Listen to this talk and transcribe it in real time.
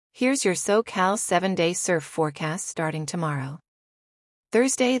Here's your SoCal 7-day surf forecast starting tomorrow.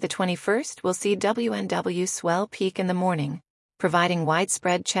 Thursday the 21st will see WNW swell peak in the morning, providing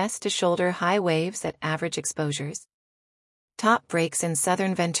widespread chest-to-shoulder high waves at average exposures. Top breaks in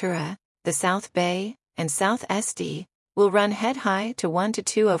southern Ventura, the South Bay, and South SD will run head-high to 1 to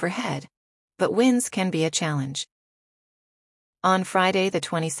 2 overhead, but winds can be a challenge. On Friday the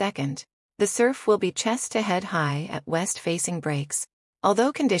 22nd, the surf will be chest-to-head high at west-facing breaks,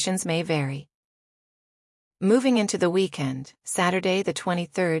 although conditions may vary. Moving into the weekend, Saturday the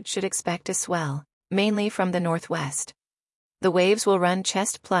 23rd should expect a swell, mainly from the northwest. The waves will run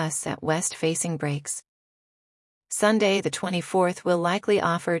chest plus at west-facing breaks. Sunday the 24th will likely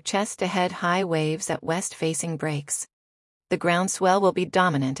offer chest-to-head high waves at west-facing breaks. The ground swell will be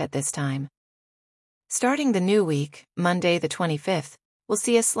dominant at this time. Starting the new week, Monday the 25th, we'll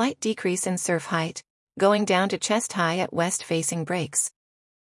see a slight decrease in surf height, going down to chest high at west-facing breaks.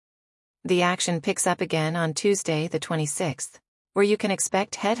 The action picks up again on Tuesday the 26th, where you can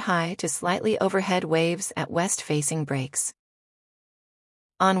expect head-high to slightly overhead waves at west-facing breaks.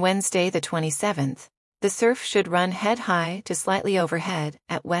 On Wednesday the 27th, the surf should run head-high to slightly overhead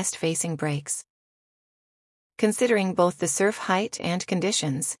at west-facing breaks. Considering both the surf height and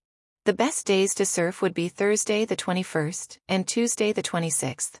conditions, the best days to surf would be Thursday the 21st and Tuesday the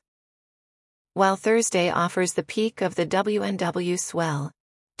 26th. While Thursday offers the peak of the WNW swell,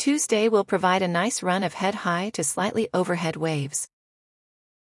 Tuesday will provide a nice run of head-high to slightly overhead waves.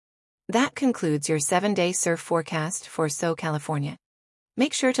 That concludes your 7-day surf forecast for SoCal.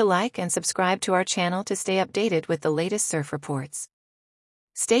 Make sure to like and subscribe to our channel to stay updated with the latest surf reports.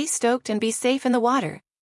 Stay stoked and be safe in the water.